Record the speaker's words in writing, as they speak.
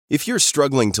If you're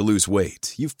struggling to lose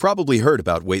weight, you've probably heard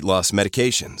about weight loss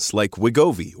medications like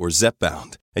Wegovy or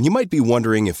Zepbound, and you might be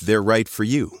wondering if they're right for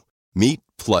you. Meet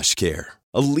PlushCare,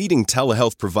 a leading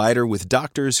telehealth provider with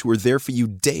doctors who are there for you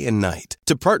day and night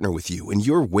to partner with you in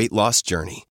your weight loss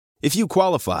journey. If you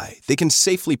qualify, they can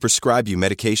safely prescribe you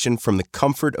medication from the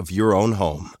comfort of your own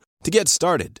home. To get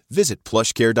started, visit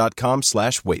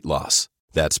plushcare.com/weightloss.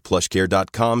 That's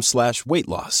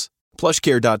plushcare.com/weightloss.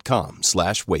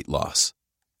 plushcare.com/weightloss.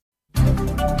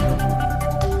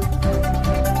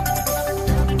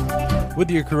 With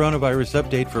your coronavirus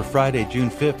update for Friday, June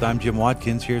 5th, I'm Jim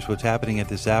Watkins. Here's what's happening at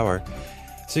this hour.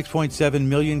 6.7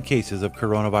 million cases of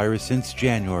coronavirus since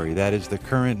January. That is the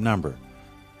current number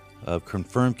of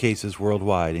confirmed cases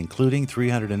worldwide, including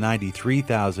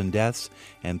 393,000 deaths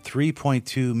and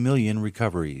 3.2 million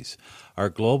recoveries. Our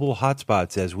global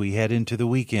hotspots as we head into the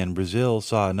weekend. Brazil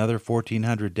saw another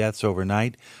 1,400 deaths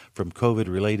overnight from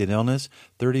COVID-related illness,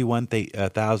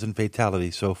 31,000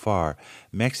 fatalities so far.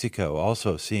 Mexico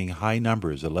also seeing high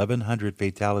numbers, 1,100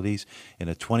 fatalities in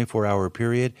a 24-hour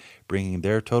period, bringing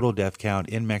their total death count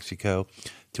in Mexico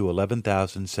to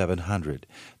 11,700.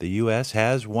 The U.S.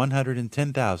 has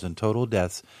 110,000 total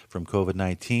deaths from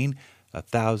COVID-19,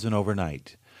 1,000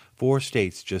 overnight. 4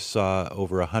 states just saw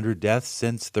over 100 deaths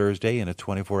since Thursday in a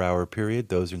 24-hour period.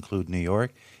 Those include New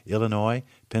York, Illinois,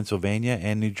 Pennsylvania,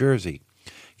 and New Jersey.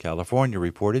 California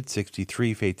reported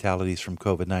 63 fatalities from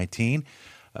COVID-19,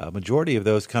 a majority of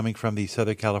those coming from the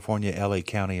Southern California, LA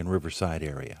County, and Riverside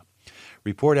area.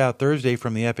 Report out Thursday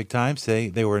from the Epoch Times say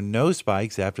there were no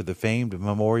spikes after the famed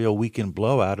Memorial Weekend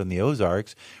blowout in the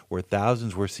Ozarks, where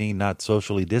thousands were seen not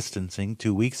socially distancing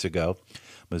 2 weeks ago.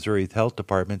 Missouri's health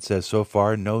department says so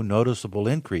far no noticeable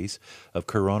increase of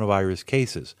coronavirus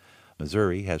cases.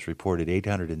 Missouri has reported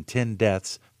 810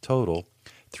 deaths total,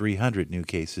 300 new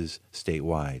cases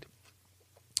statewide.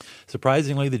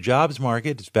 Surprisingly, the jobs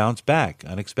market has bounced back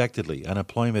unexpectedly.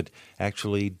 Unemployment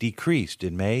actually decreased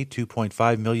in May.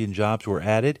 2.5 million jobs were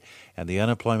added, and the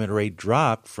unemployment rate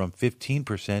dropped from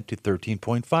 15% to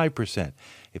 13.5%,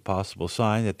 a possible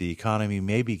sign that the economy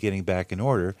may be getting back in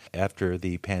order after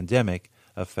the pandemic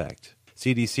effect.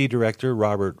 CDC Director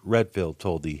Robert Redfield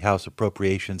told the House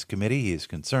Appropriations Committee he is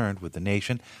concerned with the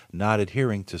nation not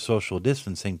adhering to social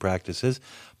distancing practices,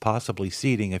 possibly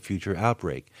seeding a future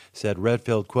outbreak. Said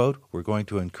Redfield, quote, "We're going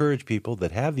to encourage people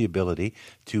that have the ability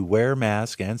to wear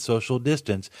masks and social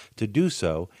distance to do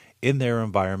so in their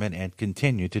environment and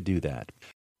continue to do that."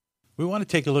 We want to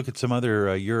take a look at some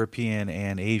other European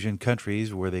and Asian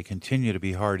countries where they continue to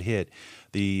be hard hit.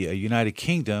 The United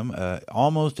Kingdom,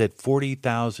 almost at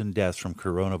 40,000 deaths from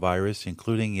coronavirus,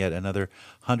 including yet another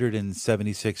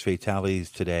 176 fatalities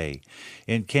today.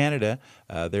 In Canada,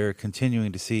 they're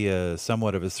continuing to see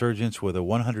somewhat of a surge with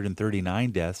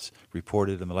 139 deaths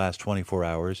reported in the last 24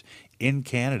 hours. In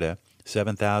Canada,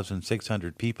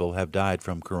 7,600 people have died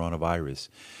from coronavirus.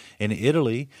 In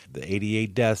Italy, the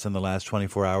 88 deaths in the last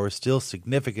 24 hours, still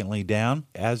significantly down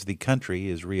as the country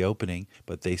is reopening,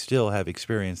 but they still have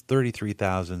experienced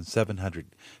 33,700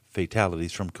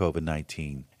 fatalities from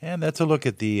COVID-19. And that's a look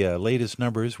at the latest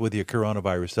numbers with your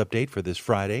coronavirus update for this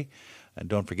Friday. And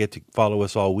don't forget to follow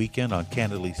us all weekend on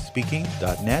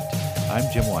CandidlySpeaking.net.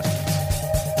 I'm Jim Watkins.